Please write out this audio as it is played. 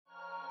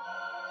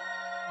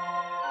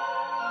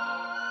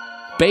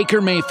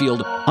Baker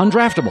Mayfield,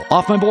 undraftable,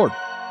 off my board.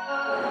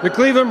 The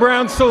Cleveland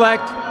Browns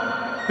select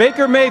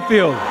Baker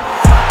Mayfield. What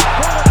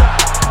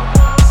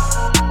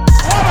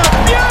a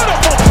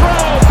beautiful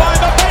throw by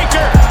the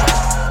Baker!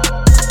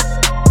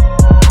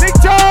 Big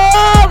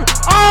Tom!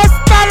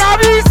 Hasta la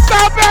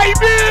vista,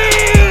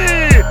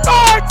 baby!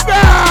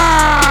 Touchdown!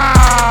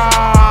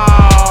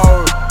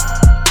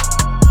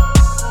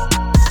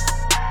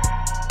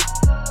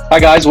 Hi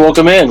guys,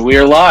 welcome in. We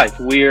are live.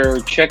 We are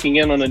checking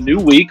in on a new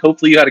week.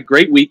 Hopefully you had a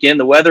great weekend.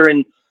 The weather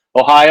in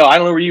Ohio, I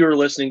don't know where you were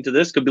listening to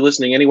this, could be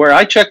listening anywhere.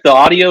 I checked the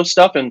audio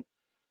stuff, and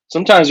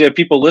sometimes we have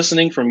people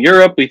listening from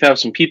Europe. We've had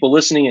some people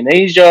listening in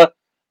Asia.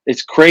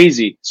 It's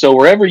crazy. So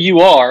wherever you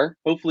are,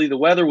 hopefully the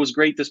weather was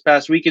great this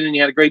past weekend and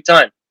you had a great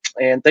time.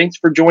 And thanks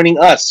for joining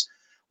us.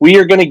 We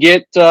are going to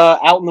get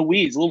out in the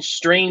weeds, a little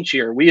strange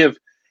here. We have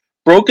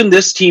broken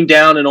this team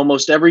down in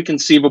almost every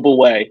conceivable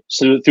way.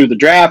 So through the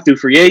draft, through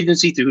free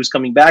agency, through who's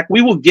coming back.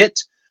 We will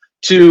get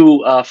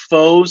to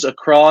foes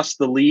across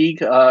the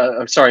league,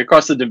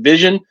 across the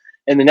division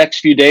in the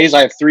next few days.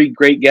 I have 3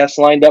 great guests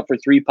lined up for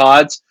 3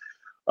 pods.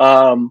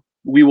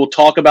 We will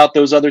talk about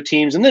those other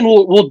teams, and then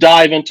we'll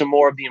dive into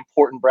more of the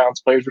important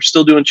Browns players. We're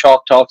still doing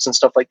chalk talks and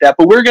stuff like that,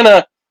 but we're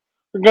gonna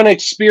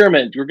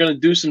experiment. We're gonna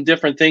do some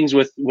different things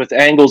with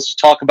angles to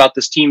talk about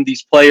this team,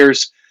 these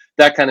players,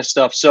 that kind of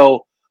stuff.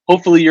 So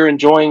hopefully you're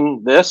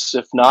enjoying this.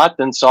 If not,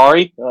 then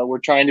sorry. We're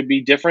trying to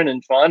be different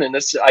and fun, and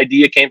this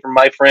idea came from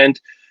my friend,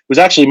 who was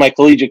actually my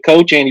collegiate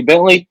coach, Andy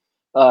Bentley.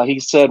 He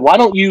said, "Why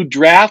don't you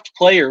draft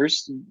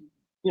players?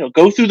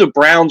 Go through the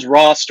Browns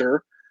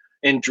roster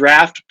and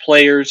draft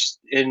players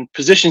in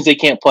positions they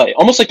can't play,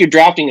 almost like you're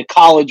drafting a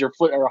college or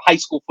a high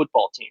school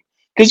football team.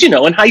 Because,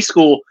 in high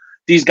school,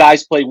 these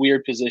guys play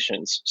weird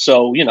positions.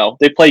 So,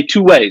 they play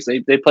 2 ways.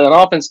 They play on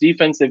offense,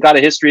 defense. They've got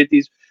a history at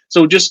these.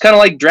 So just kind of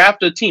like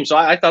draft a team. So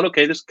I thought,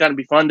 okay, this is going to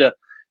be fun to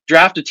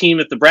draft a team.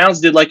 If the Browns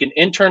did like an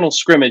internal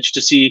scrimmage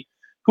to see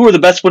who are the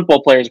best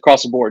football players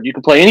across the board. You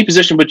can play any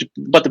position,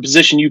 but the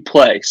position you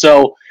play.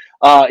 So,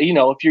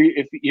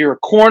 if you're a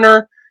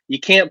corner, you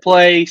can't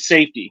play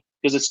safety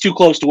because it's too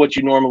close to what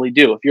you normally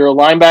do. If you're a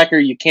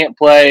linebacker, you can't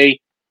play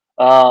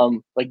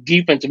like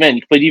defensive end.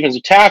 You can play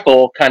defensive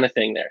tackle kind of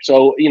thing there.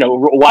 So,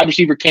 a wide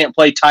receiver can't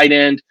play tight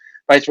end,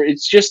 vice versa.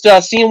 It's just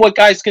seeing what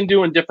guys can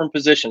do in different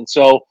positions.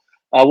 So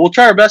we'll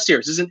try our best here.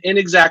 This is an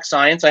inexact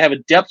science. I have a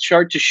depth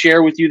chart to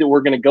share with you that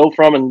we're going to go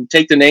from and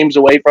take the names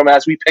away from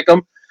as we pick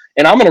them.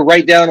 And I'm going to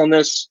write down on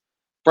this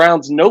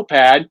Browns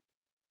notepad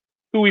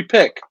who we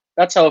pick.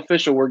 That's how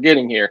official we're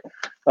getting here.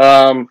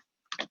 Welcome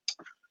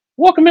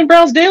in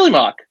Browns Daily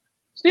Mock.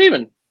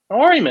 Steven, how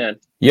are you, man?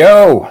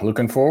 Yo,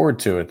 looking forward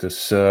to it.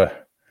 This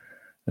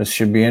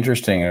should be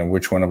interesting. And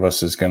which one of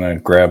us is going to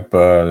grab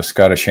the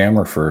Scottish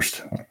Hammer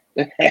first?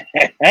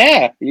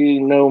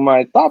 You know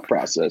my thought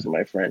process,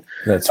 my friend.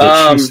 That's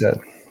what she said.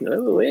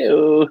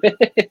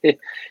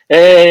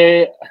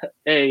 Hey,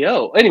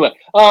 yo. Anyway,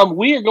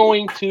 we are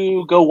going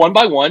to go one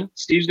by one.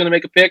 Steve's going to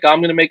make a pick. I'm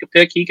going to make a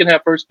pick. He can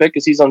have first pick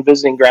because he's on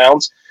visiting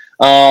grounds.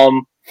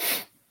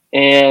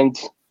 And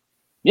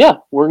yeah,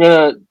 we're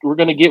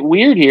gonna get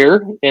weird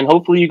here, and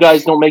hopefully you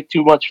guys don't make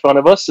too much fun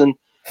of us, and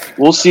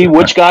we'll see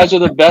which guys are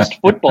the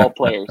best football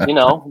players.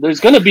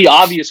 There's going to be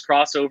obvious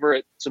crossover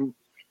at some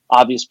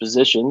obvious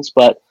positions,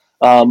 but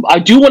I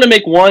do want to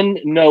make one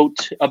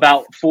note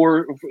about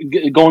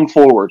going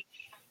forward.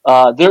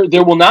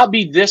 There will not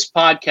be this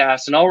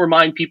podcast, and I'll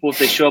remind people if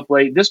they show up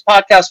late, this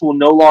podcast will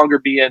no longer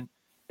be an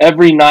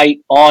every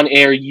night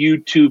on-air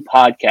YouTube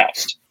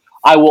podcast.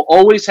 I will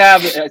always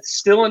have it's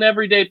still an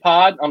everyday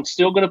pod. I'm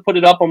still going to put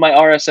it up on my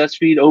RSS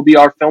feed,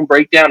 OBR Film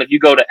Breakdown. If you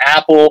go to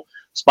Apple,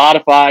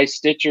 Spotify,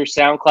 Stitcher,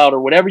 SoundCloud, or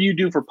whatever you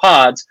do for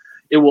pods,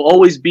 it will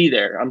always be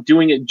there. I'm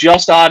doing it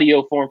just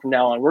audio form from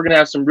now on. We're going to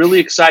have some really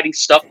exciting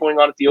stuff going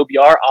on at the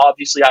OBR.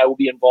 Obviously, I will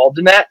be involved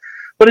in that,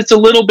 but it's a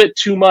little bit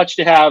too much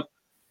to have a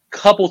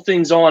couple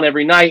things on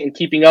every night and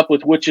keeping up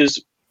with which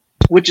is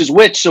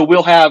which. So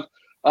we'll have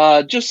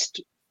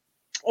just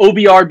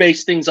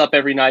OBR-based things up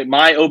every night.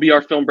 My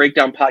OBR Film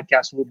Breakdown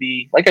podcast will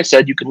be, like I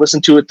said, you can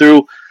listen to it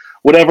through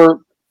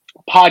whatever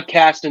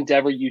podcast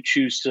endeavor you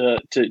choose to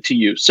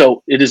use.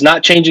 So it is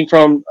not changing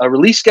from a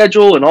release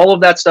schedule and all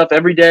of that stuff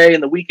every day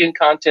and the weekend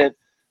content.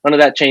 None of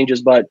that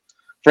changes. But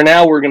for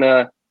now,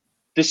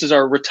 this is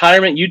our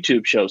retirement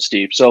YouTube show,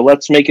 Steve. So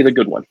let's make it a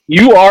good one.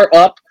 You are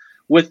up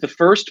with the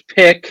first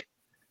pick.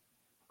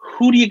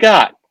 Who do you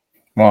got?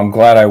 Well, I'm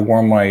glad I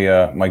wore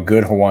my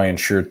good Hawaiian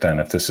shirt then.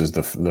 If this is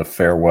the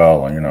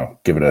farewell,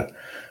 give it a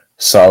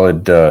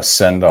solid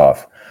send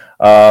off.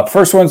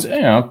 First one's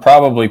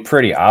probably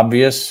pretty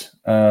obvious.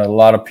 A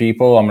lot of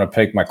people. I'm going to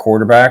pick my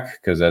quarterback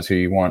because that's who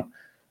you want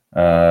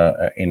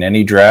in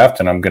any draft,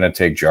 and I'm going to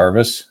take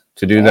Jarvis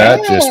to do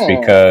that just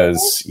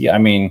because. Yeah, I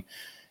mean,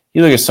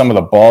 you look at some of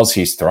the balls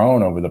he's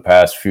thrown over the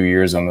past few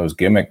years on those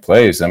gimmick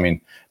plays. I mean,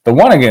 the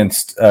one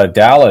against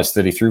Dallas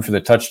that he threw for the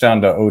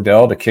touchdown to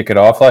Odell to kick it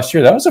off last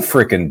year, that was a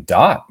freaking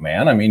dot,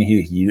 man. I mean,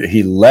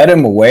 he led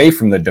him away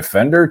from the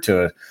defender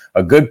to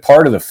a good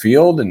part of the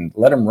field and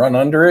let him run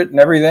under it and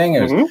everything.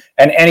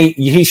 And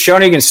he's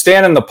shown he can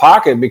stand in the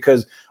pocket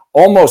because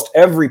almost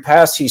every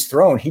pass he's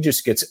thrown, he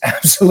just gets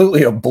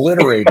absolutely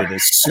obliterated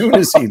as soon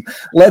as he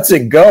lets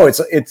it go.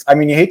 It's. I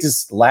mean, you hate to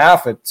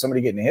laugh at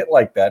somebody getting hit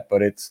like that,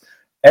 but it's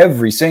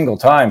every single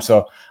time.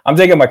 So I'm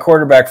taking my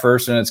quarterback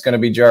first, and it's going to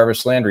be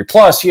Jarvis Landry.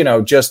 Plus,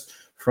 just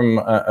from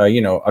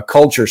a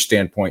culture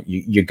standpoint,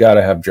 you got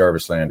to have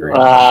Jarvis Landry.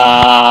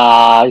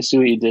 I see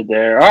what you did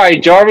there. All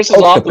right, Jarvis is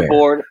off the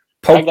board.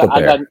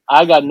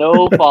 I got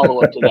no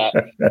follow-up to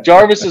that.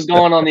 Jarvis is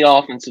going on the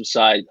offensive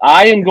side.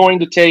 I am going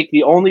to take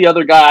the only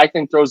other guy I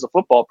think throws the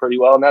football pretty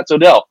well, and that's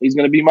Odell. He's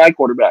going to be my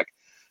quarterback.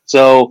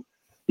 So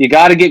you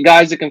got to get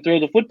guys that can throw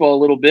the football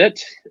a little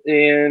bit,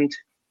 and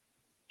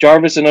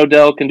Jarvis and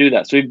Odell can do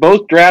that. So we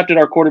both drafted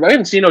our quarterback. I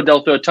haven't seen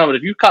Odell throw a ton, but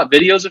if you've caught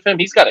videos of him,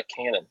 he's got a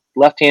cannon,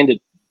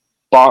 left-handed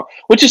bomb,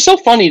 which is so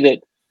funny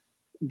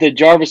that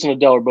Jarvis and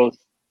Odell are both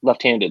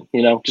left-handed,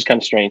 just kind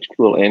of strange.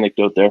 Little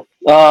anecdote there.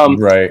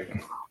 Right.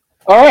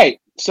 All right,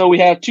 so we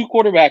have 2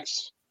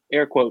 quarterbacks,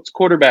 air quotes,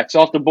 quarterbacks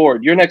off the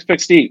board. Your next pick,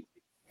 Steve.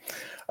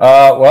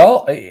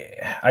 Well,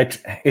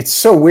 it's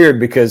so weird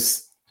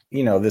because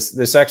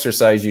this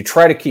exercise, you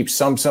try to keep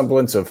some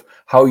semblance of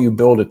how you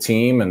build a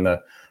team and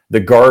the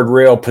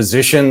guardrail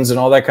positions and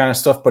all that kind of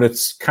stuff, but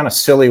it's kind of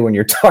silly when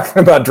you're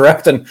talking about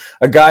drafting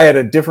a guy at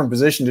a different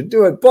position to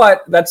do it.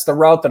 But that's the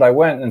route that I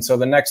went, and so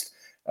the next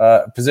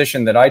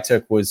position that I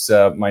took was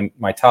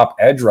my top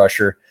edge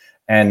rusher,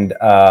 and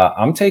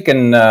I'm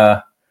taking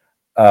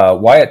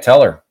Wyatt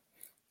Teller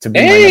to be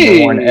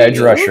my number 1 edge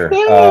rusher.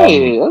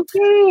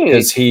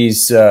 Because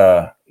he's,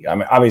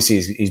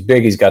 obviously he's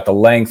big, he's got the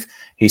length,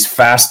 he's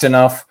fast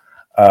enough,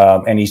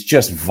 and he's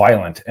just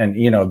violent. And,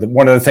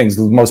 one of the things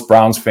most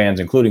Browns fans,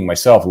 including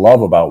myself,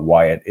 love about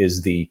Wyatt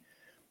is the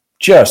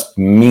just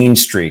mean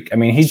streak. I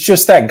mean, he's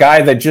just that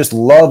guy that just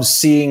loves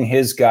seeing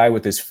his guy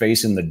with his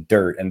face in the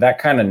dirt. And that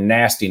kind of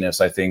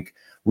nastiness, I think,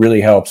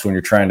 really helps when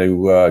you're trying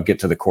to get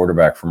to the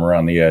quarterback from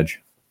around the edge.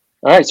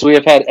 All right, so we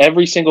have had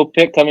every single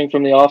pick coming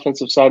from the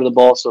offensive side of the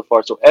ball so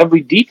far. So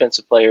every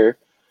defensive player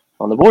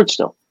on the board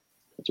still.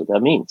 That's what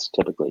that means,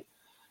 typically.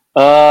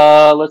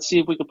 Let's see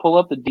if we can pull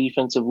up the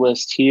defensive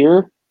list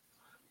here.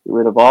 Get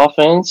rid of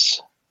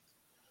offense.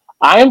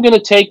 I am going to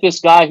take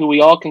this guy who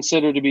we all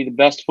consider to be the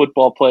best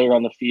football player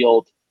on the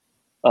field,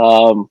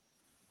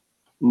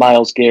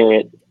 Myles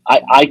Garrett.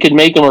 I could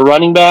make him a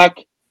running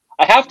back.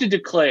 I have to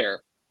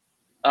declare,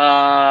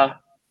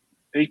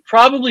 he's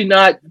probably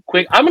not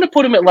quick. I'm going to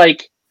put him at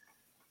like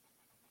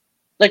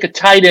a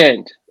tight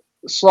end,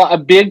 a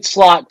big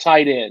slot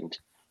tight end,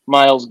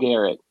 Myles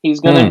Garrett.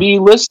 He's going to be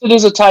listed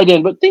as a tight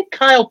end, but think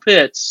Kyle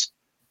Pitts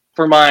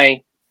for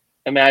my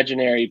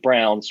imaginary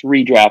Browns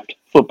redraft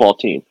football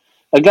team.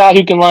 A guy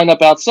who can line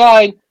up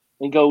outside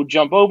and go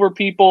jump over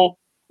people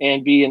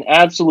and be an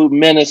absolute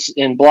menace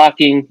in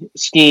blocking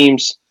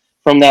schemes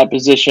from that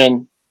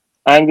position.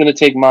 I'm going to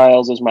take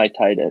Myles as my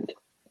tight end.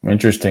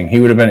 Interesting.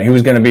 He was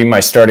going to be my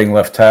starting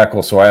left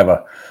tackle, so I have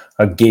a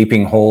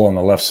gaping hole on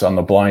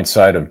the blind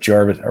side of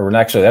Jarvis. Or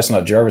actually, that's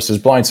not Jarvis's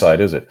blind side,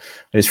 is it?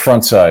 His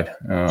front side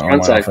on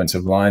my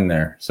offensive line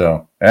there.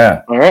 So,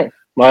 yeah. All right.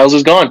 Myles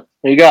is gone.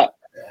 Who you got?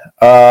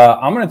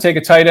 I'm going to take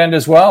a tight end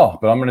as well,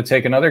 but I'm going to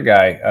take another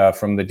guy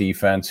from the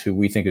defense who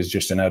we think is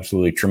just an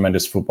absolutely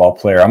tremendous football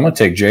player. I'm going to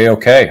take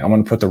JOK. I'm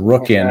going to put the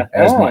Rook in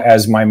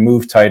as my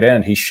move tight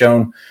end. He's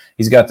shown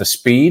he's got the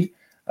speed.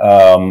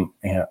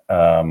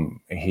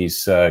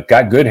 He's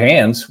got good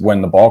hands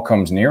when the ball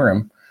comes near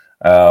him.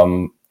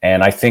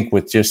 And I think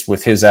with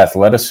his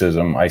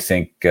athleticism, I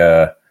think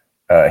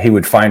he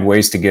would find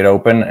ways to get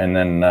open. And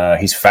then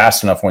he's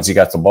fast enough once he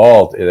got the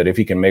ball that if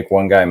he can make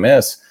one guy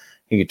miss,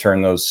 he could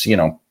turn those,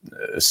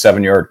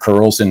 7-yard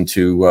curls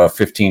into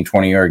 15,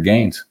 20-yard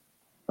gains.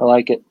 I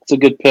like it. It's a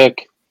good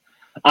pick.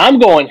 I'm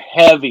going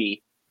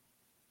heavy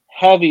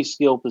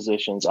skill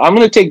positions. I'm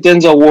going to take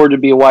Denzel Ward to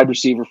be a wide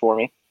receiver for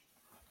me.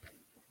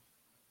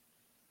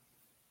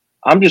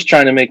 I'm just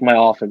trying to make my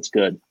offense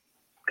good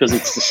because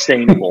it's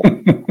sustainable.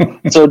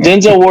 So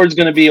Denzel Ward's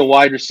going to be a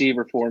wide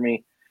receiver for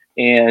me.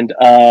 And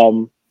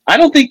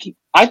I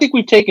think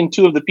we've taken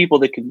 2 of the people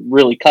that could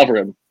really cover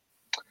him.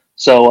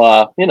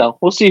 So,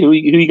 we'll see who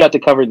you got to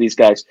cover these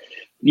guys.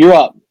 You're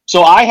up.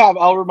 So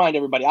I'll remind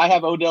everybody, I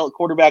have Odell at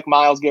quarterback,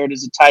 Myles Garrett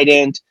as a tight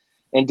end,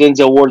 and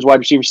Denzel Ward as wide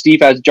receiver.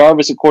 Steve has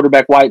Jarvis at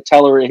quarterback, Wyatt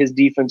Teller at his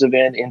defensive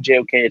end, and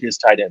JOK at his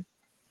tight end.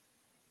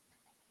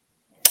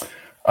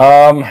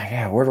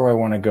 Where do I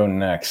want to go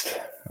next?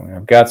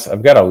 I've got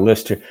a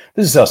list here.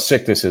 This is how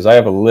sick this is. I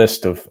have a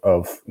list of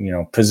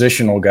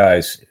positional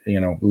guys,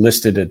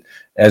 listed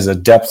as a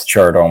depth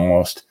chart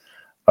almost.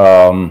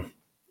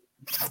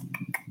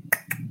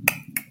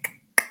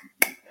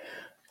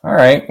 All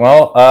right.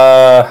 Well,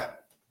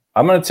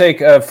 I'm going to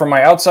take from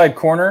my outside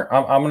corner.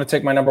 I'm going to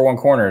take my number 1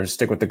 corner.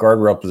 Stick with the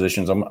guardrail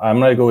positions. I'm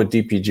going to go with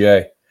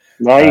DPJ.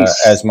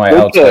 Nice. As my Good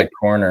outside pick.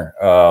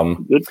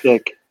 Good Good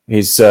pick.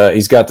 He's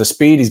got the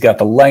speed. He's got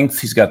the length.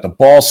 He's got the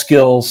ball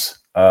skills.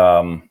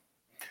 In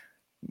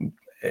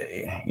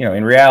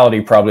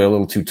reality, probably a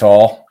little too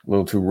tall, a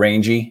little too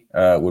rangy.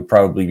 Would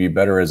probably be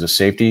better as a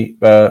safety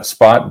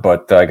spot.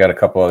 But I got a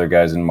couple other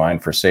guys in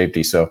mind for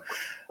safety. So.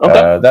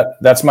 Okay.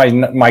 That's my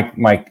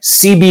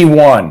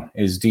CB1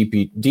 is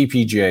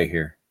DPJ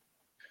here.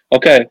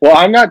 Okay. Well,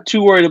 I'm not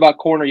too worried about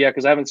corner yet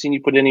because I haven't seen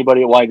you put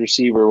anybody at wide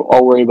receiver.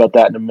 I'll worry about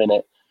that in a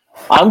minute.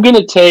 I'm going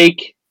to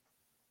take.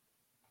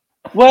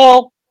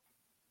 Well,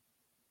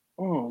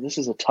 this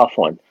is a tough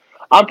one.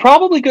 I'm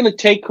probably going to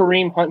take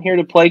Kareem Hunt here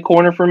to play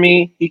corner for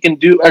me. He can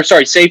do,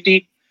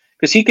 safety,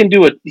 because he can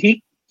do it.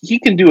 He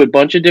can do a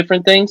bunch of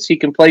different things. He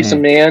can play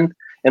some man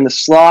in the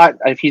slot.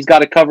 If he's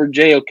got a covered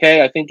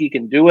JOK, I think he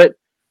can do it.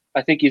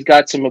 I think he's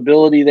got some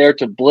ability there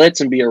to blitz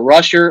and be a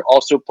rusher.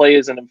 Also play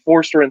as an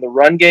enforcer in the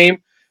run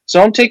game.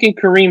 So I'm taking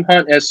Kareem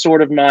Hunt as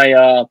sort of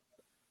my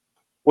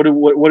what do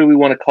we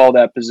want to call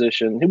that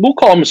position? We'll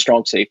call him a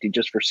strong safety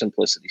just for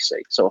simplicity's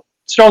sake. So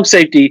strong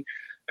safety,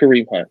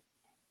 Kareem Hunt.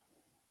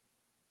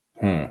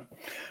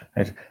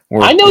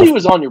 I know he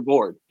was on your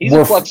board. He's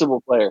a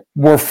flexible player.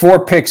 We're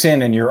 4 picks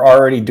in, and you're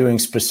already doing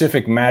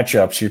specific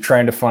matchups. You're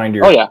trying to find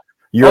your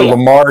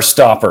Lamar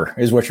stopper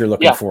is what you're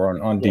looking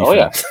for on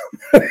defense.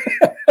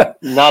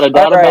 Not a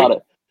doubt about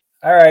it.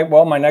 All right.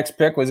 Well, my next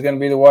pick was going to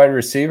be the wide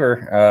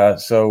receiver.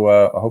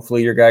 So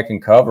hopefully your guy can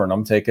cover, and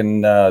I'm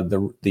taking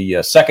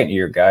the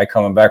second-year guy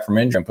coming back from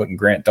injury. I'm putting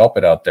Grant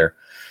Delpit out there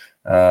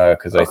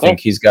because I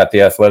think he's got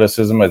the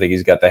athleticism. I think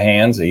he's got the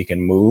hands that he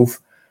can move.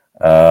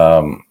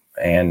 I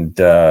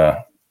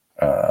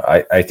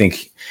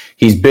think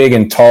he's big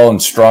and tall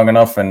and strong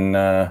enough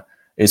and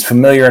is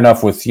familiar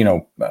enough with,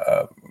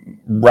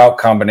 route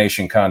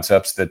combination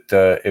concepts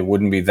that it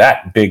wouldn't be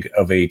that big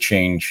of a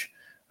change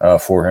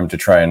for him to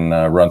try and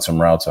run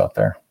some routes out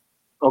there.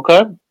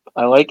 Okay.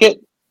 I like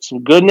it.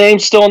 Some good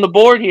names still on the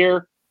board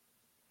here.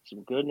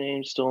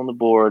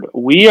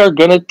 We are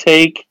going to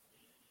take,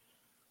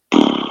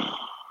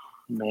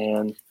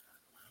 man,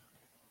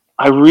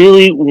 I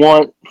really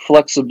want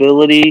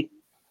flexibility.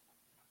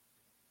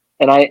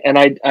 And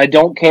I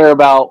don't care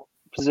about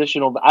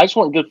positional. I just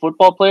want good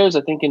football players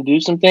I think can do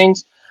some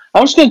things.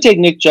 I'm just going to take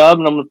Nick Chubb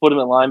and I'm going to put him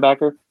at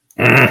linebacker.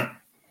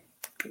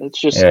 It's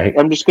just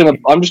I'm just going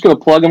to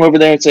plug him over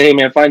there and say, hey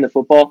man, find the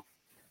football.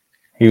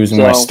 He was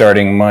my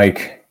starting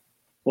Mike.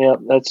 Yeah,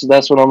 that's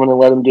what I'm going to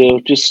let him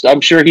do.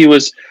 I'm sure he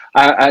was.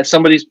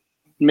 Somebody's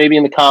maybe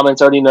in the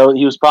comments already know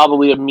he was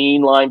probably a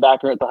mean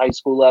linebacker at the high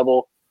school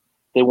level.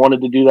 They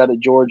wanted to do that at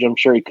Georgia. I'm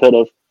sure he could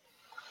have.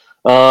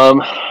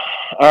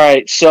 All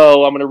right,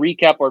 so I'm going to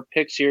recap our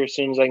picks here as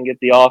soon as I can get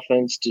the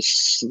offense to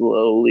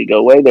slowly go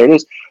away. There it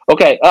is.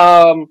 Okay,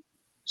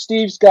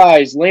 Steve's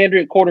guys,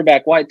 Landry at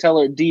quarterback, Wyatt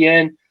Teller at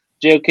DN,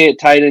 JOK at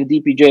tight end,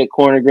 DPJ at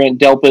corner, Grant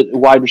Delpit at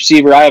wide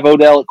receiver. I have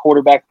Odell at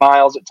quarterback,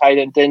 Miles at tight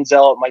end,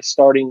 Denzel at my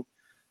starting,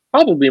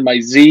 probably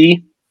my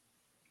Z,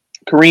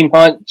 Kareem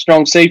Hunt,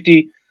 strong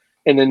safety,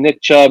 and then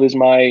Nick Chubb is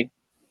my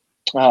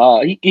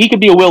he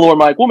could be a Will or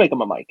Mike. We'll make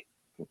him a Mike.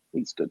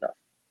 He's good enough.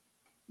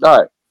 All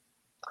right.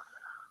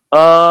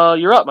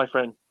 You're up, my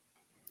friend.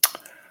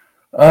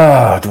 Do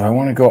I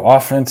want to go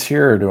offense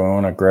here, or do I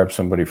want to grab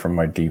somebody from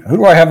my defense? Who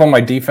do I have on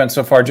my defense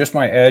so far? Just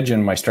my edge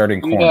and my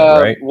starting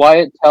corner, right?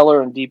 Wyatt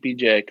Teller and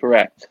DPJ,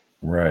 correct.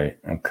 Right.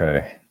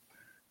 Okay.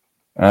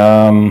 You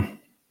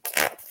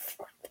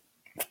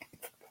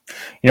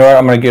know what?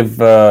 I'm going to give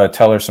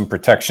Teller some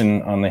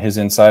protection on his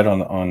inside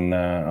on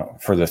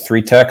for the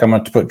 3-tech. I'm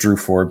going to put Drew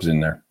Forbes in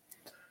there.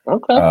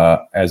 Okay.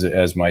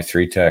 As my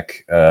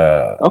 3-tech.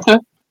 Okay.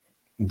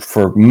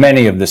 For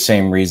many of the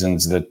same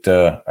reasons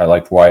that I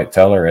liked Wyatt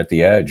Teller at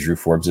the edge. Drew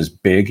Forbes is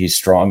big, he's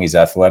strong, he's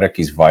athletic,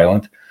 he's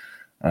violent,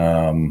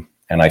 and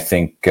I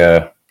think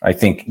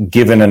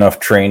given enough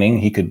training,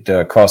 he could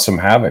cause some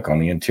havoc on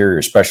the interior,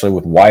 especially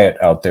with Wyatt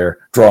out there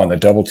drawing the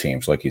double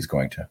teams like he's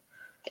going to.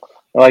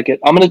 I like it.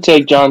 I'm going to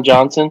take John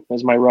Johnson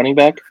as my running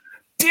back.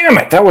 Damn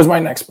it, that was my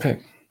next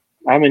pick.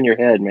 I'm in your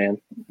head, man.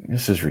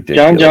 This is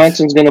ridiculous. John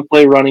Johnson's going to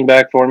play running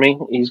back for me.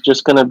 He's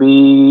just going to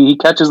be. He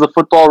catches the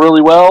football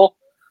really well.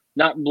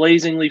 Not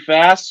blazingly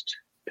fast,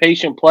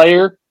 patient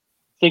player.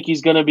 I think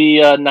he's going to be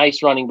a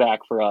nice running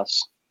back for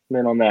us. I'm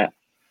in on that.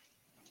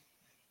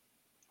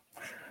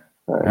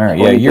 All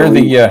right,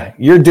 yeah,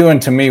 you're doing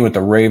to me what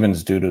the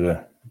Ravens do to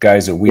the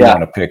guys that we want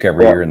to pick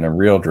every year in the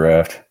real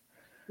draft.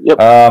 Yep,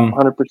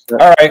 100%.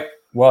 All right.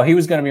 Well, he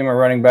was going to be my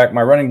running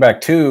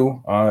back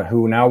 2,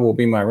 who now will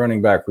be my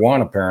running back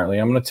 1. Apparently,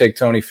 I'm going to take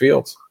Tony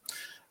Fields.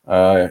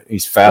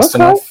 He's fast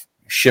enough,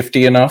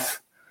 shifty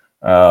enough.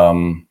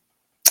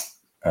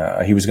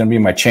 He was going to be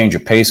my change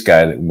of pace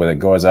guy that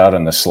goes out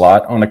in the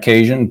slot on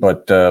occasion,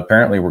 but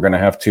apparently we're going to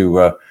have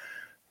to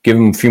give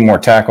him a few more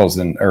tackles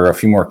a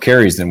few more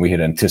carries than we had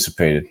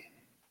anticipated.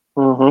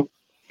 Mm-hmm.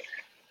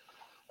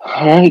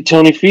 All right,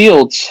 Tony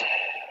Fields,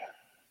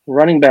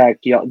 running back,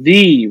 y'all.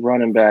 The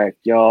running back,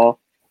 y'all.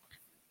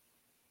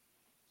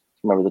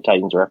 Remember the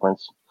Titans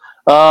reference.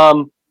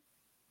 I'm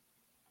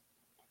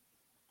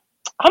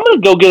going to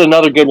go get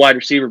another good wide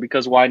receiver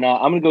because why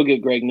not? I'm going to go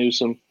get Greg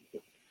Newsome.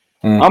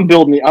 I'm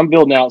building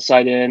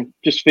outside in,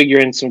 just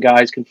figuring some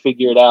guys can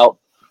figure it out,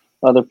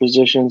 other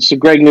positions. So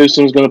Greg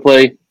Newsome's going to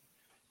play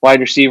wide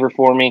receiver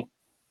for me.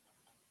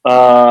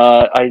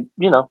 I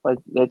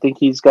think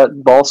he's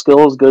got ball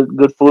skills,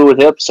 good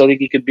fluid hips. So I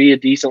think he could be a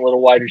decent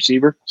little wide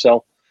receiver.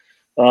 So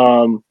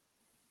I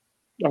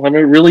don't have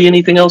really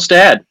anything else to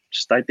add.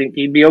 Just I think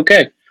he'd be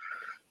okay.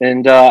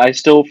 And I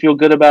still feel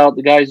good about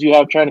the guys you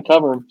have trying to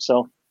cover him.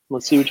 So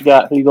let's see what you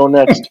got. Who you going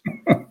next?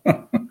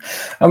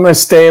 I'm going to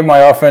stay in my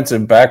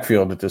offensive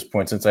backfield at this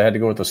point. Since I had to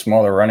go with a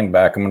smaller running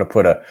back, I'm going to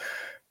put a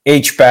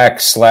H-back /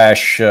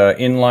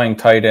 inline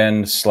tight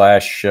end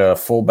 /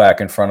 fullback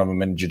in front of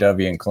him in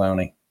Jadeveon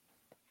Clowney.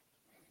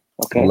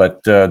 Okay.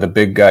 Let the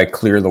big guy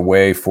clear the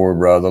way for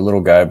the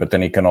little guy, but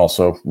then he can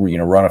also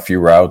run a few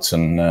routes,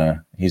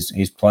 and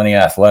he's plenty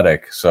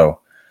athletic. So,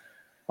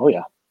 oh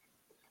yeah.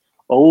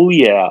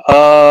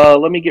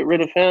 Let me get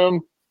rid of him.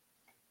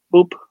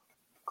 Boop,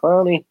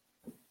 Clowney.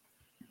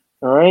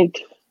 All right.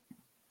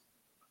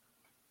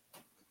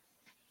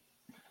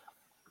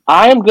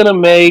 I am gonna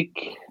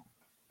make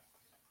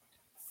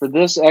for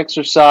this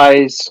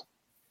exercise.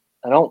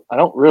 I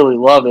don't really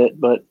love it,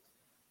 but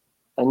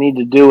I need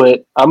to do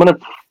it. I'm gonna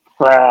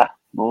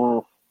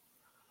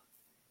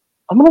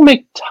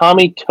make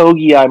Tommy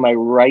Togiai my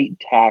right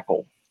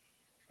tackle.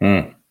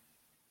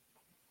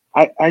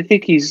 I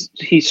think he's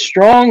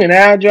strong and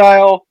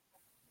agile.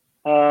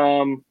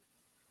 He's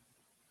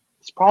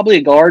probably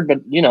a guard,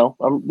 but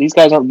these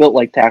guys aren't built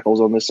like tackles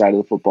on this side of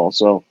the football.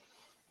 So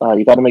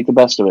you got to make the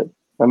best of it.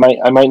 I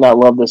might not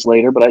love this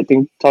later, but I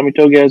think Tommy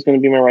Togiai is going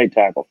to be my right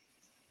tackle.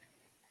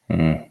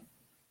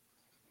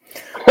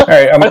 All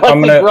right, I'm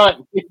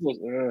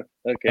gonna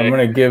okay. I'm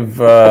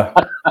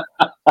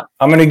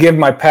gonna give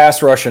my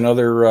pass rush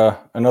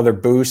another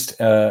boost,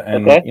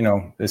 and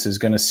okay. This is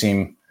gonna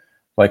seem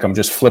like I'm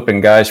just flipping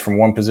guys from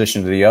one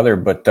position to the other,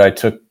 but I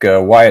took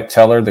Wyatt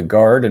Teller, the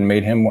guard, and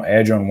made him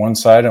edge on one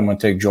side. I'm gonna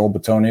take Joel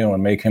Bitonio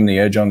and make him the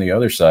edge on the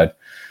other side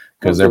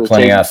because they're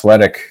plenty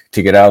athletic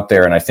to get out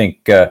there, and I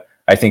think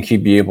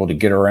he'd be able to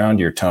get around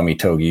your Tommy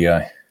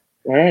Togiai.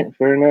 All right,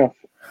 fair enough.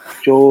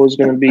 Joel is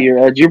going to be your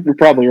edge. You're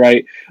probably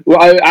right.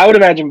 Well, I would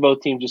imagine both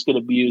teams just get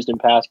abused in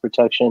pass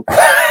protection.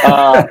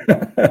 I'm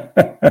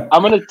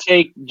going to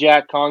take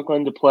Jack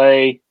Conklin to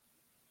play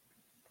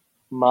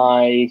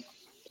my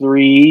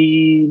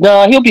 3.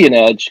 No, he'll be an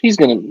edge.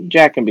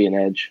 Jack can be an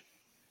edge.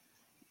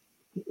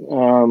 He's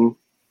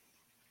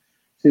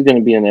going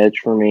to be an edge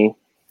for me.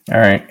 All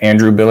right,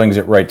 Andrew Billings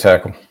at right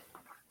tackle.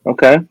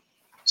 Okay.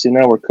 See,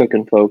 now we're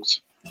cooking, folks.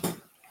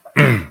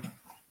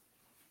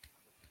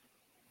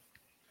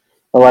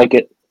 I like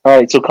it. All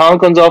right, so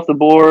Conklin's off the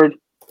board.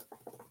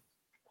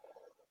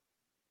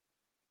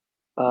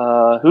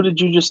 Who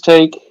did you just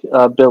take?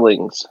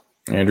 Billings.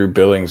 Andrew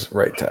Billings,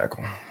 right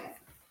tackle.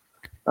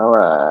 All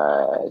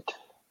right.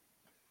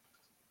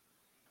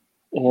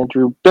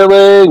 Andrew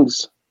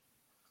Billings.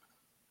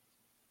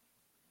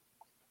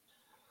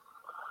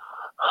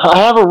 I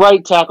have a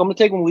right tackle. I'm going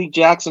to take Malik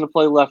Jackson to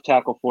play left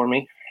tackle for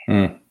me.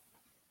 I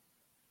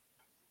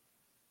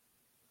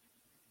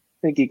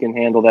think he can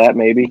handle that,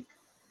 maybe.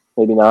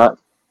 Maybe not.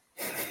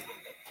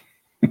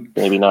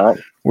 Maybe not.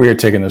 We are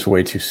taking this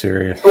way too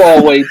serious.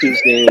 Well, way too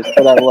serious,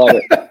 but I love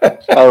it.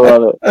 I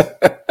love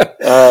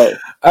it.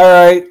 All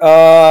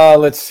right.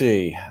 Let's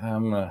see.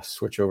 I'm going to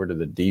switch over to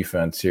the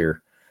defense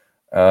here.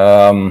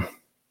 You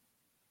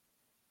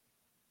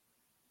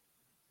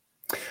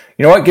know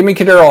what? Give me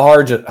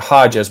Kadero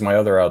Hodge as my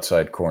other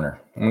outside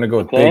corner. I'm going to go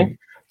with big,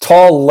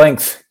 tall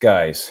length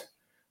guys.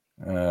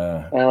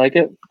 I like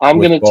it. I'm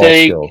going to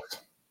take skills.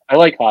 I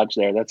like Hodge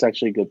there. That's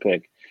actually a good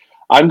pick.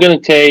 I'm going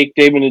to take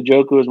David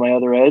Njoku as my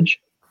other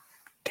edge.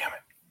 Damn it.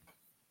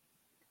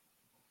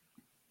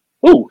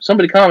 Oh,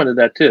 somebody commented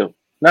that too.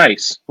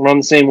 Nice. We're on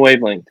the same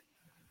wavelength.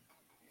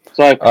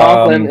 So I have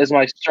Conklin as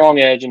my strong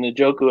edge and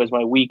Njoku as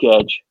my weak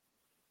edge.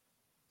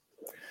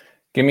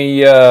 Give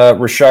me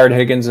Rashard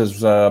Higgins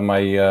as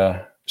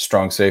my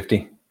strong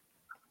safety.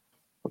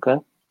 Okay.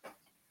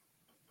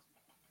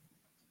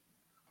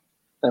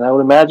 And I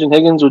would imagine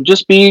Higgins would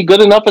just be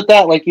good enough at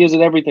that like he is at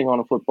everything on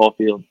a football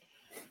field.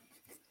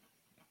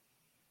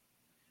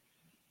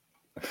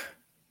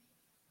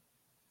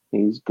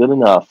 He's good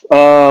enough.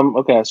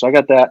 Okay, so I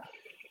got that.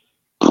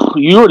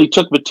 You already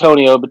took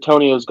Bitonio.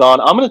 Bitonio's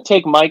gone. I'm going to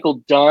take Michael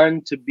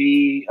Dunn to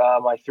be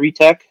my 3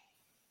 tech.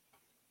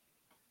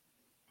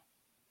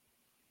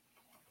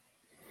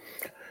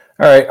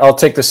 All right, I'll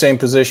take the same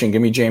position.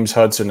 Give me James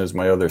Hudson as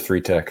my other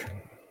 3 tech.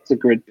 It's a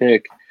good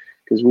pick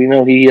because we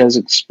know he has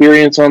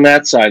experience on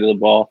that side of the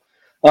ball.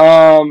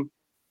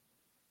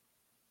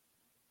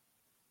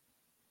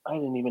 I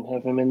didn't even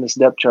have him in this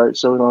depth chart,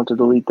 so we don't have to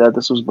delete that.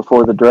 This was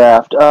before the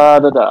draft.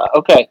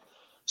 Okay,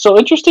 so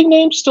interesting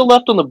names still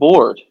left on the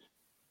board.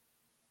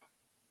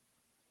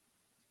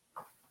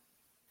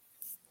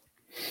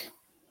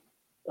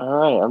 All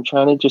right, I'm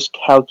trying to just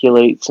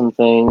calculate some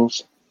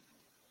things.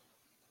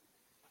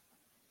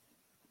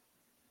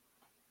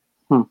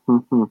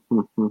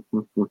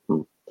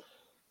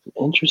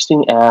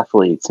 Interesting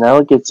athletes. Now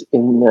it gets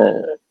in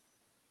the...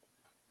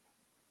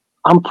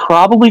 I'm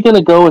probably going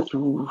to go with...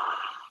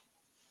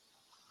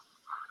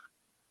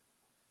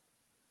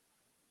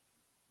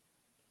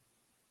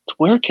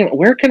 Where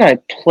can I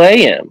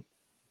play him?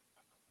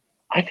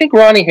 I think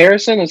Ronnie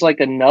Harrison is like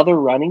another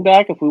running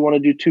back if we want to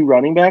do 2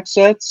 running back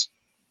sets.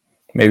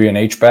 Maybe an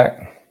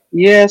H-back?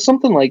 Yeah,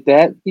 something like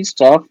that. He's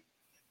tough.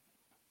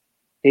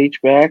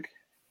 H-back,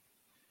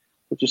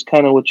 which is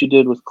kind of what you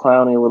did with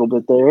Clowney a little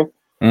bit there.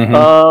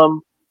 Mm-hmm.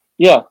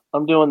 Yeah,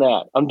 I'm doing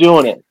that. I'm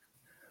doing it.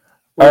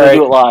 We're All going to right.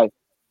 do it live.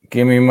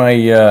 Give me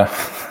my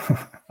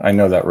I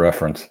know that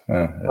reference.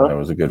 That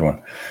was a good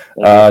one.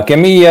 Give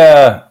me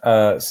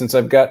since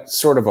I've got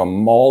sort of a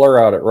mauler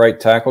out at right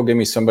tackle, give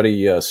me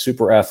somebody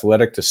super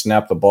athletic to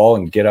snap the ball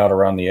and get out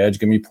around the edge.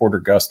 Give me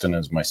Porter Gustin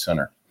as my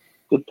center.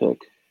 Good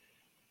pick.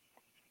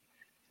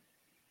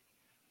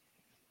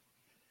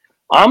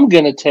 I'm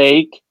going to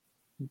take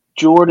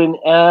Jordan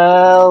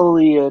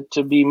Elliott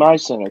to be my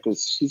center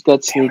because he's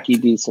got sneaky,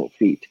 decent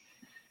feet.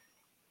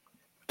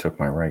 Took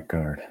my right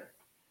guard.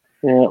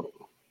 Yeah.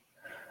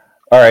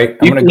 All right.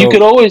 You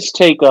could always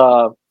take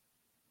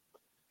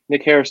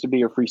Nick Harris to be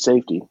your free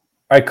safety.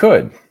 I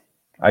could.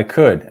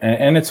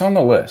 And it's on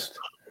the list.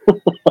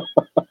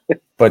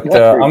 But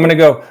I'm going to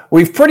go.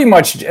 We've pretty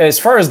much, as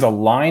far as the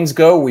lines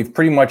go, we've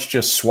pretty much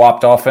just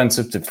swapped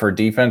offensive for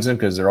defensive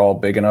because they're all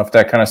big enough,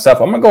 that kind of stuff.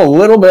 I'm going to go a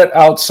little bit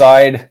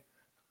outside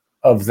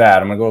of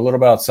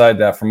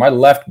that. For my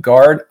left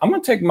guard, I'm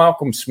going to take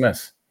Malcolm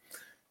Smith.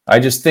 I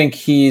just think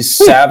he's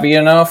savvy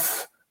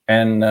enough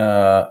and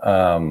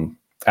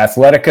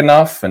athletic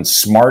enough and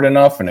smart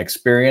enough and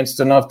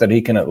experienced enough that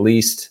he can at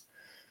least,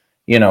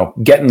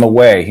 get in the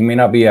way. He may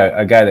not be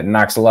a guy that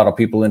knocks a lot of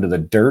people into the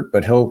dirt,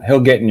 but he'll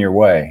get in your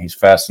way. He's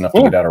fast enough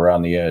to get out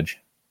around the edge.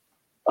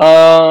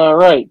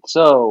 Right.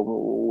 So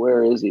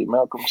where is he?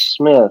 Malcolm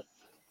Smith.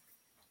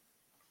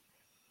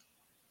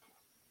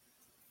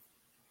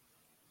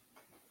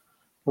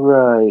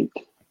 Right.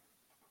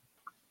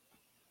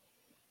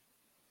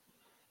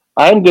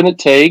 I'm going to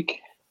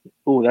take.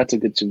 Oh, that's a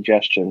good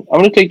suggestion. I'm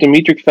going to take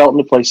Demetric Felton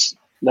to play.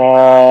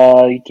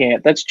 He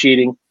can't. That's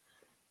cheating.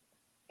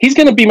 He's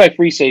going to be my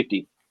free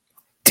safety.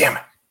 Damn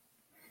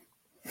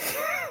it.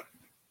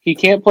 He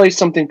can't play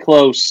something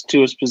close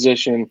to his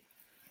position,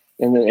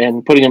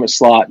 and putting him at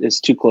slot is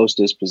too close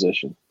to his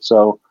position.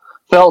 So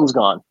Felton's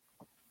gone.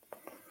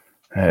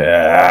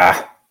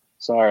 Yeah.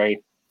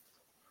 Sorry.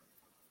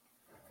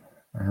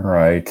 All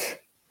right.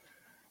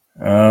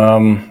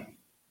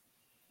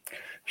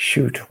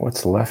 Shoot,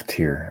 what's left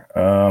here?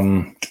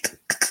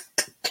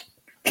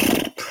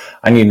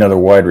 I need another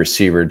wide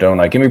receiver,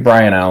 don't I? Give me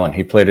Brian Allen.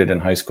 He played it in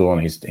high school,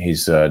 and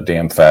he's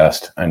damn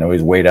fast. I know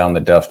he's way down the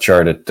depth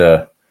chart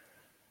at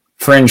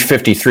fringe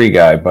 53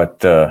 guy, but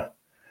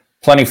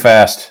plenty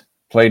fast.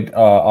 Played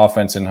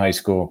offense in high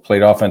school.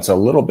 Played offense a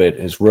little bit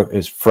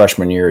his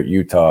freshman year at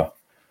Utah.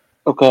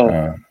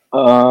 Okay.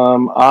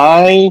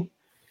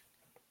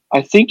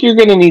 I think you're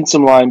going to need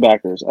some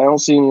linebackers. I don't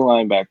see any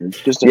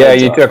linebackers. Just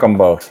you took them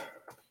both.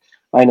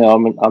 I know.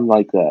 I'm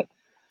like that.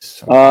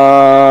 So.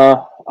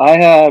 I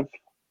have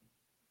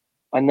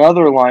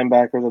another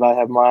linebacker that I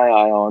have my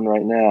eye on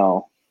right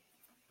now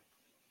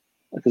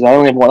because I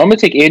only have one. I'm going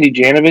to take Andy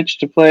Janovich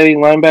to play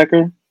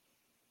linebacker.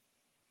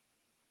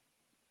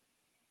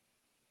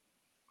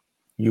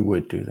 You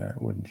would do that,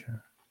 wouldn't you?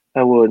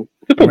 I would. You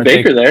could put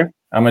Baker there.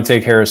 I'm going to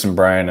take Harrison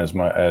Bryant as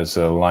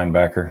a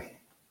linebacker.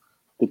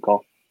 Good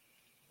call.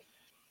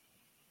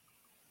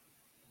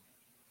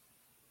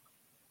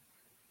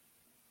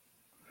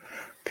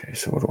 Okay,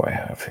 so what do I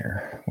have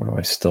here? What do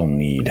I still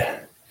need?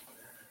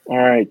 All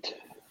right.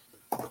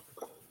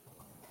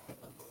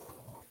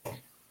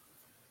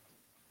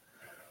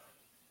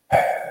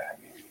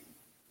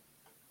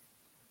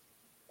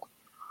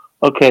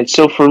 Okay,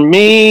 so for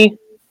me,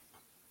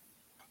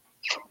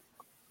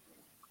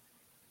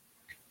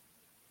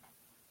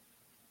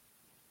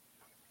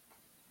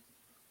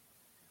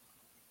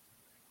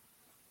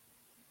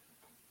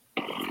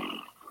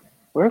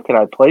 where could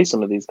I play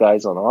some of these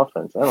guys on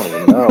offense? I don't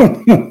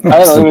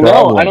even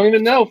know. I don't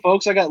even know,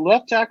 folks. I got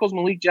left tackles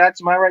Malik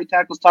Jackson, my right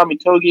tackles Tommy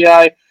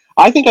Togiai.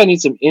 I think I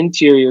need some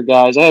interior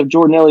guys. I have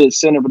Jordan Elliott at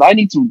center, but I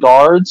need some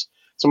guards.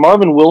 So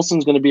Marvin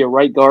Wilson's going to be a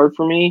right guard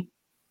for me.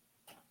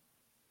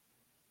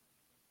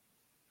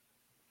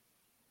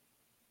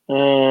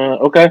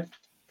 Okay.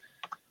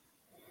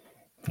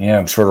 Yeah,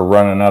 I'm sort of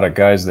running out of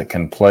guys that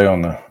can play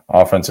on the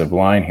offensive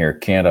line here,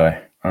 can't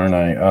I? Aren't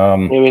I? Yeah,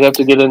 we'd have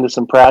to get into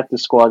some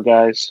practice squad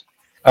guys.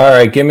 All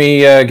right, give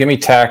me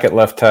Tack at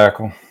left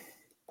tackle.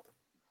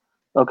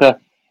 Okay.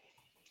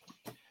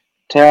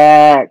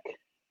 Tack.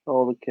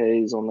 All the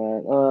K's on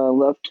that.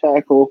 Left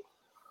tackle.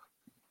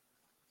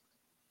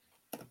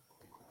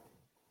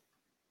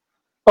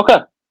 Okay.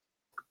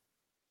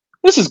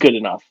 This is good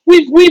enough.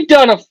 We've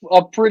done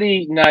a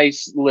pretty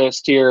nice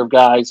list here of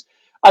guys.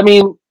 I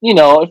mean,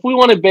 if we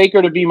wanted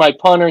Baker to be my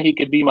punter, he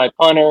could be my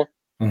punter.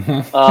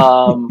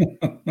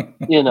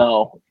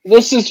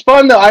 This is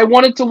fun though. I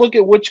wanted to look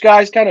at which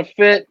guys kind of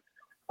fit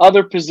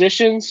other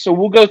positions. So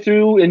we'll go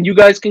through and you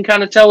guys can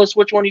kind of tell us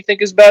which one you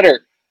think is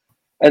better.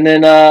 And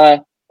then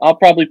I'll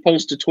probably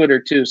post to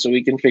Twitter too so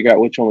we can figure out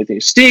which one we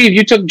think. Steve,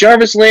 you took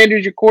Jarvis Landry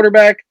as your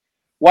quarterback,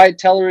 Wyatt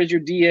Teller as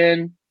your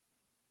DN,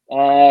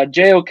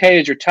 JOK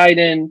as your tight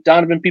end,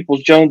 Donovan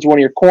Peoples-Jones, one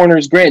of your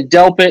corners, Grant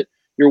Delpit,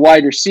 your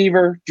wide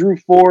receiver, Drew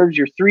Forbes,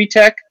 your 3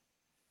 tech,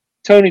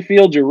 Tony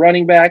Fields, your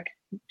running back,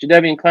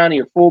 Jadeveon Clowney,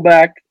 your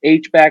fullback,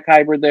 H-back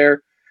hybrid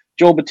there.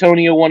 Joel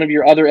Bitonio, one of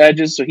your other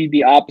edges, so he'd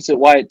be opposite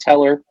Wyatt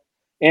Teller.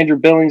 Andrew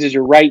Billings is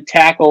your right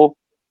tackle.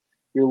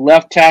 Your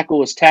left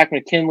tackle is Tack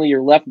McKinley.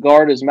 Your left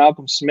guard is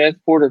Malcolm Smith.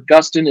 Porter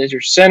Gustin is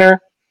your center.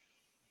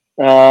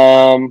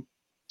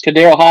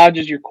 Kadero Hodge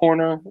is your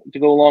corner to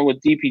go along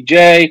with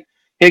DPJ.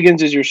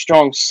 Higgins is your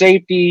strong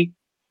safety.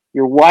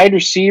 Your wide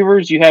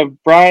receivers, you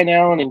have Brian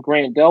Allen and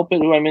Grant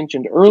Delpit, who I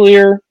mentioned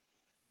earlier.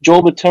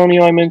 Joel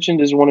Bitonio, I mentioned,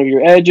 is one of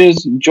your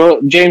edges.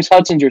 James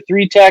Hudson's your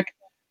 3-tech.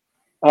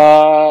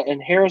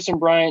 And Harrison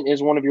Bryant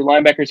is one of your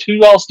linebackers.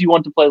 Who else do you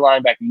want to play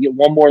linebacker? You get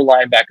one more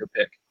linebacker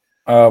pick.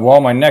 Well,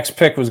 my next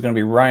pick was going to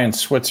be Ryan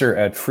Switzer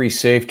at free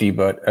safety,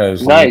 but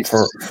as nice.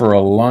 for a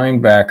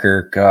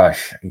linebacker,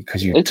 gosh,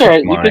 because it's all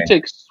right. You could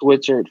take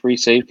Switzer at free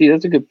safety.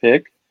 That's a good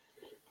pick.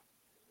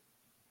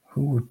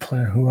 Who would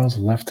play? Who else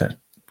left that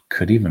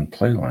could even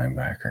play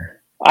linebacker?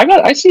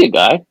 I see a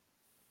guy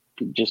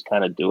could just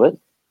kind of do it.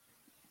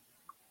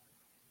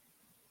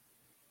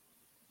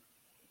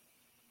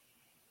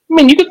 I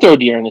mean, you could throw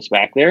Dearness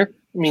back there.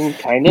 I mean,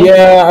 kind of.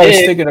 Yeah, I was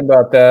thinking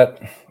about that.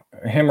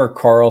 Him or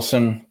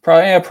Carlson.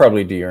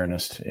 Probably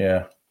Dearness.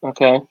 Yeah.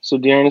 Okay, so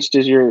Dearness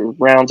is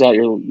rounds out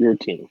your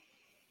team.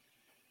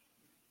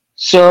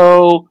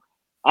 So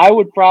I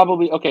would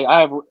probably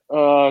I have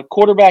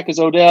quarterback is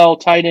Odell,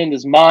 tight end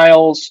is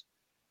Miles.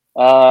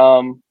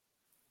 Denzel's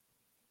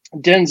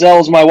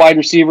my wide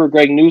receiver.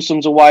 Greg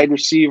Newsom's a wide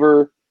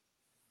receiver.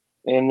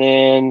 And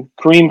then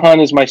Kareem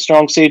Hunt is my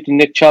strong safety.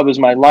 Nick Chubb is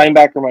my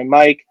linebacker, my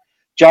Mike.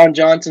 John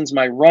Johnson's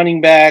my running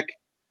back.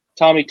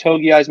 Tommy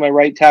Togiai is my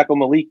right tackle.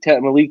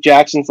 Malik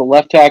Jackson's the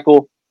left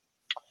tackle.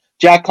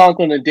 Jack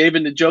Conklin and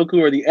David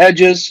Njoku are the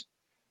edges.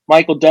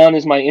 Michael Dunn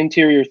is my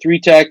interior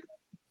 3-tech.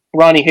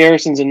 Ronnie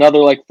Harrison's another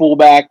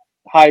fullback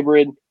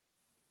hybrid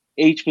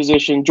H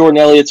position. Jordan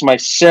Elliott's my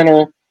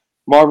center.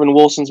 Marvin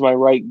Wilson's my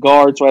right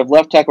guard. So I have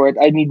left tackle. Right.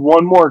 I need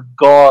one more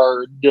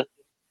guard.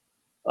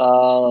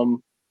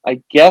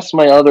 I guess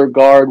my other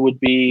guard would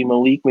be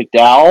Malik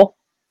McDowell.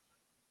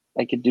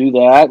 I could do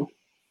that.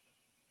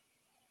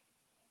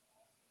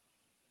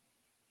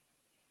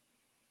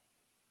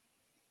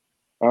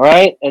 All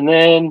right, and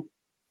then,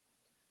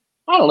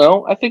 I don't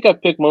know. I think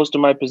I've picked most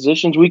of my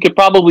positions. We could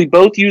probably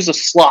both use a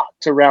slot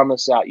to round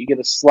this out. You get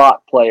a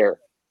slot player.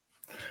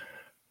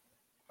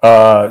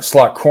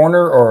 Slot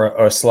corner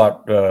or a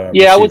slot Yeah,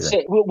 receiver? I would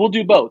say we'll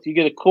do both. You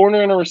get a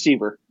corner and a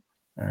receiver.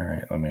 All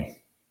right, let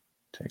me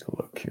take a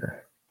look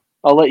here.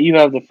 I'll let you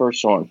have the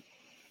first one.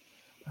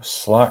 A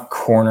slot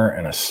corner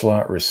and a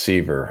slot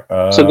receiver.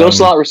 So go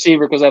slot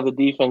receiver because I have the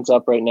defense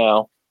up right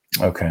now.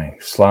 Okay,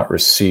 slot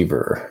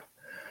receiver.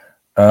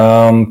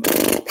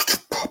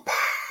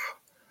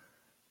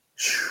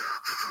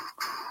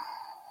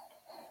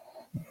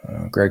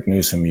 Greg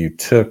Newsome, you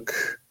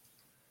took.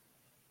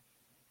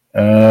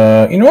 You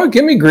know what?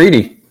 Give me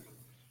Greedy.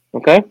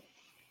 Okay.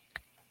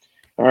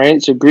 All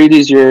right. So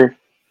Greedy's your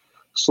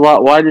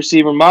slot wide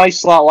receiver. My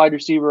slot wide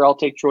receiver, I'll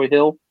take Troy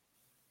Hill.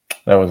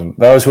 That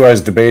was who I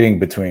was debating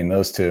between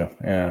those two.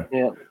 Yeah.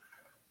 Yeah.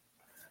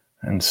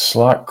 And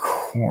slot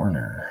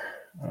corner.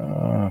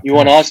 You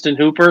want Austin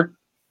Hooper?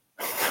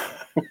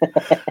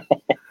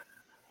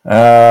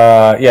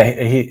 Yeah,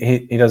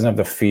 he doesn't have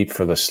the feet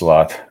for the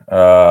slot.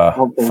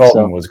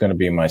 Fulton was going to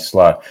be my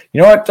slot.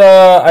 You know what?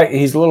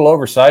 He's a little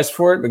oversized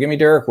for it, but give me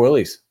Derek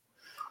Willis.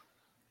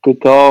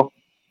 Good call.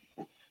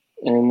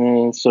 And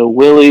then so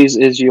Willis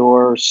is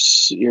your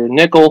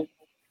nickel,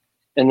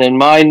 and then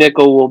my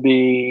nickel will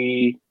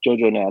be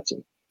JoJo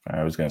Natson.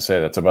 I was going to say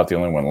that's about the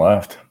only one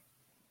left.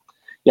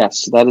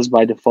 Yes, that is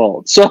by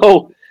default.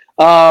 So,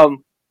 guys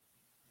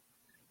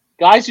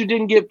who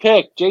didn't get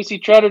picked: J.C.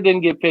 Tretter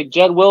didn't get picked,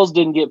 Jed Wills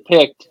didn't get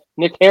picked,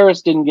 Nick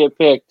Harris didn't get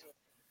picked,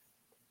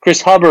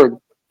 Chris Hubbard,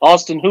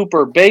 Austin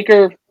Hooper,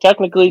 Baker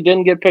technically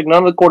didn't get picked.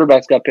 None of the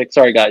quarterbacks got picked.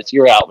 Sorry, guys,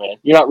 you're out, man.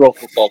 You're not real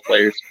football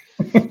players.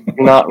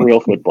 You're not real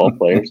football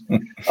players.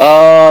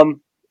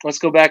 Let's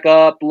go back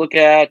up. Look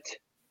at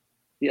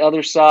the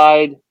other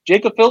side.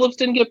 Jacob Phillips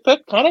didn't get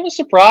picked. Kind of a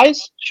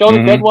surprise.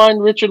 Shona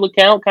Bedwine, Richard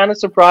LeCount, kind of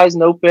surprised.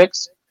 No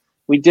picks.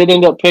 We did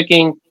end up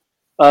picking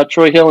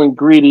Troy Hill and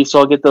Greedy, so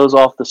I'll get those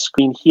off the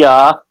screen here.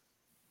 All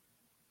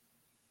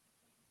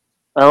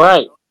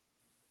right.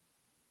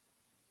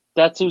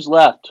 That's who's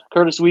left.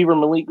 Curtis Weaver,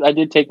 Malik. I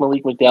did take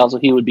Malik McDowell, so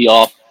he would be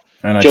off.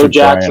 And I Joe took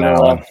Jackson Brian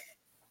Allen. left.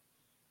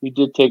 You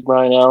did take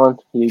Brian Allen.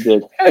 You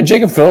did. Yeah,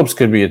 Jacob Phillips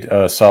could be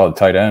a solid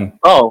tight end.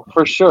 Oh,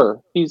 for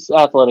sure. He's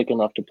athletic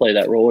enough to play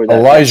that role. Or that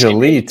Elijah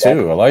Lee,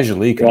 too. Elijah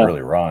Lee can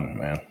really run,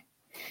 man.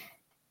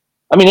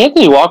 I mean,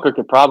 Anthony Walker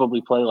could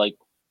probably play like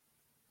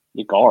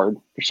the guard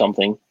or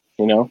something.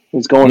 You know,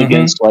 he's going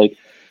against like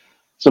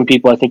some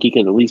people I think he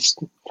could at least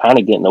kind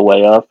of get in the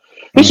way of.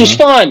 This was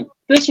fun.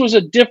 This was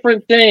a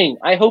different thing.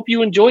 I hope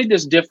you enjoyed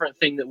this different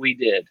thing that we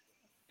did.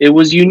 It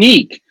was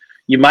unique.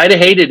 You might have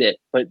hated it,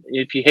 but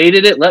if you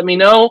hated it, let me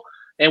know,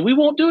 and we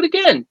won't do it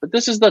again. But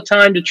this is the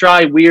time to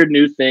try weird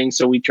new things,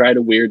 so we tried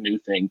a weird new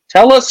thing.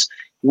 Tell us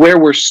where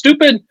we're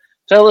stupid.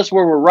 Tell us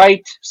where we're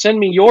right. Send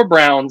me your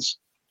Browns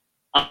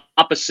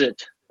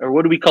opposite or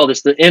what do we call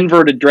this? The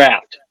inverted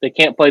draft. They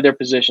can't play their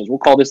positions. We'll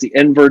call this the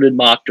inverted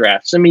mock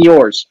draft. Send me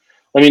yours.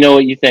 Let me know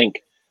what you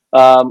think.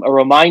 A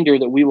reminder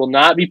that we will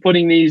not be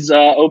putting these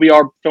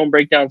OBR film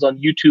breakdowns on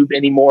YouTube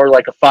anymore,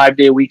 like a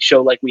 5-day-a-week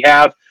show like we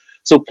have.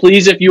 So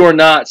please, if you are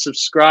not,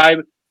 subscribe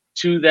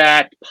to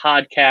that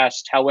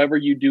podcast, however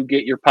you do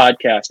get your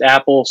podcast,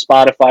 Apple,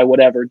 Spotify,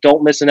 whatever.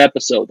 Don't miss an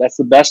episode. That's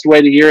the best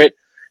way to hear it,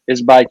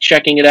 is by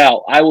checking it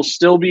out. I will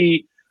still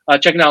be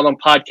checking out on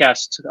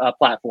podcast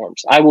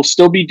platforms. I will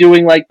still be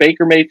doing like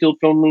Baker Mayfield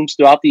film rooms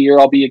throughout the year.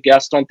 I'll be a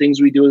guest on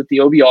things we do at the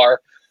OBR,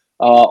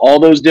 all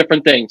those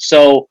different things.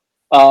 So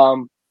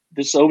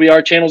this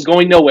OBR channel is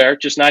going nowhere.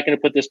 Just not going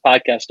to put this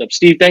podcast up.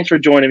 Steve, thanks for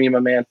joining me, my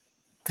man.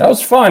 That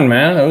was fun,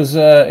 man. It was.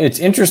 It's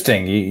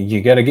interesting.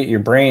 You got to get your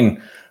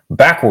brain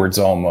backwards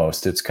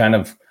almost. It's kind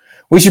of.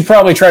 We should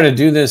probably try to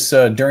do this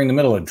during the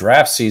middle of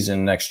draft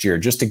season next year,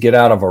 just to get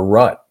out of a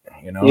rut.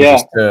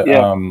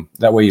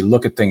 That way you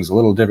look at things a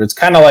little different. It's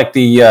kind of like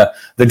the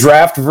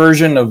draft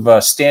version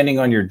of standing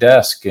on your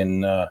desk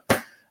in what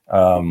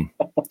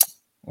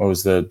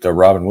was the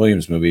Robin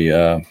Williams movie?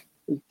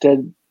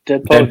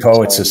 Dead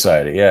Poets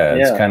Society. Yeah,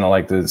 it's kind of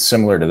like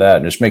similar to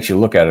that. It just makes you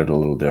look at it a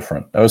little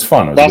different. That was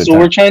fun. That's what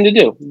we're trying to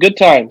do. Good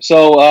time.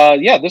 So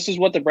this is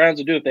what the Browns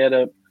would do if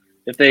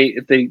they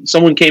had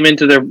someone came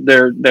into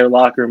their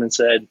locker room and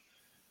said,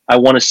 I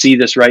want to see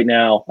this right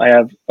now. I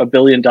have $1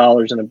 billion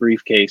in a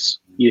briefcase.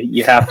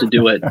 You have to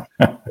do it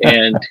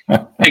and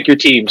pick your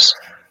teams.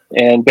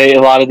 And a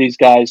lot of these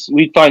guys,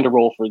 we'd find a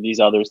role for these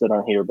others that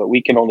aren't here, but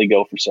we can only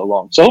go for so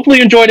long. So hopefully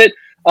you enjoyed it.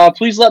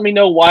 Please let me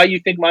know why you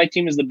think my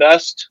team is the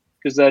best,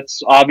 because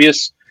that's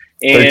obvious.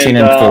 And,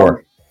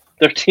 13-4.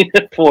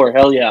 13-4.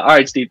 Hell yeah. All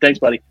right, Steve. Thanks,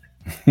 buddy.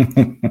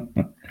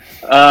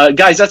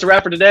 Guys, that's a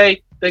wrap for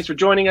today. Thanks for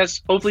joining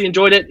us. Hopefully you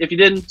enjoyed it. If you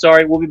didn't,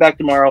 sorry, we'll be back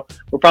tomorrow.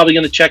 We're probably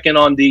going to check in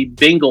on the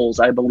Bengals,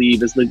 I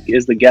believe, is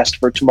the guest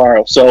for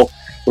tomorrow. So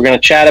we're going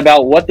to chat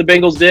about what the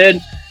Bengals did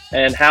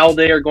and how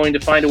they are going to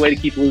find a way to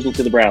keep losing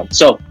to the Browns.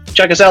 So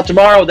check us out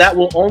tomorrow. That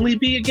will only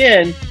be,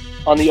 again,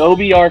 on the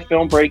OBR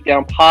Film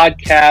Breakdown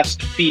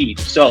podcast feed.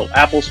 So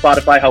Apple,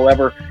 Spotify,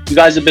 however. You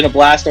guys have been a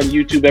blast on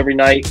YouTube every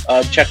night,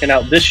 checking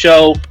out this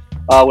show.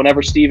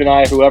 Whenever Steve and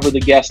I, whoever the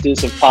guest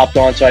is, have popped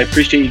on. So I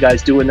appreciate you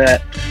guys doing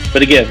that.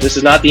 But again, this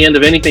is not the end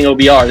of anything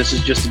OBR. This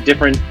is just a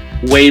different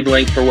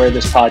wavelength for where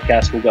this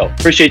podcast will go.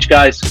 Appreciate you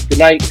guys. Good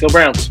night. Go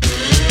Browns.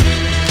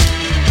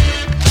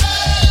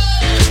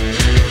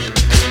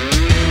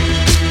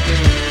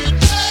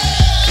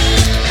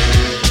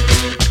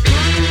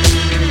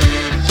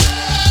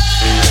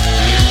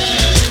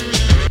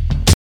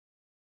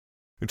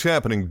 It's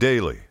happening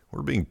daily.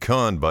 We're being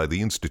conned by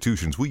the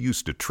institutions we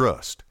used to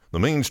trust. The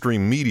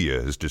mainstream media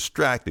is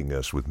distracting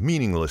us with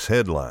meaningless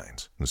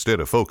headlines instead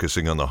of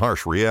focusing on the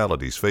harsh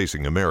realities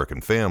facing American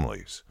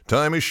families.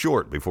 Time is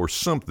short before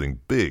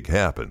something big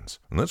happens,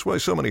 and that's why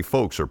so many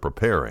folks are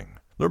preparing.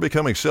 They're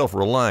becoming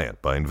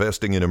self-reliant by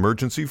investing in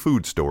emergency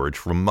food storage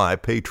from My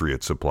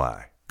Patriot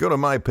Supply. Go to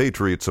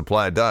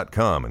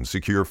MyPatriotSupply.com and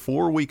secure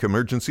 4-week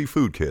emergency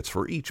food kits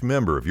for each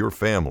member of your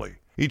family.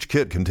 Each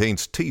kit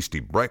contains tasty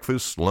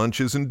breakfasts,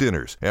 lunches, and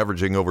dinners,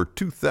 averaging over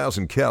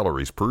 2,000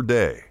 calories per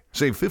day.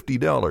 Save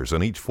 $50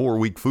 on each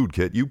 4-week food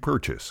kit you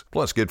purchase.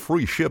 Plus, get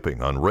free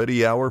shipping on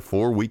Ready Hour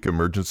 4-week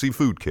emergency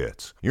food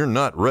kits. You're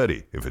not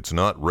ready if it's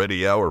not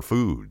Ready Hour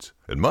Foods.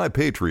 At My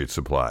Patriot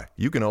Supply,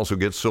 you can also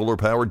get solar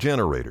power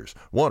generators,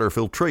 water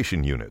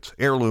filtration units,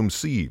 heirloom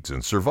seeds,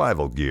 and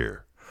survival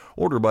gear.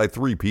 Order by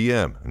 3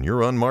 p.m. and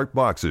your unmarked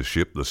boxes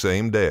ship the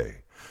same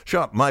day.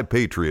 Shop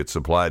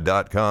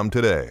MyPatriotSupply.com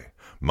today.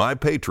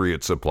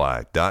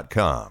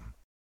 MyPatriotSupply.com.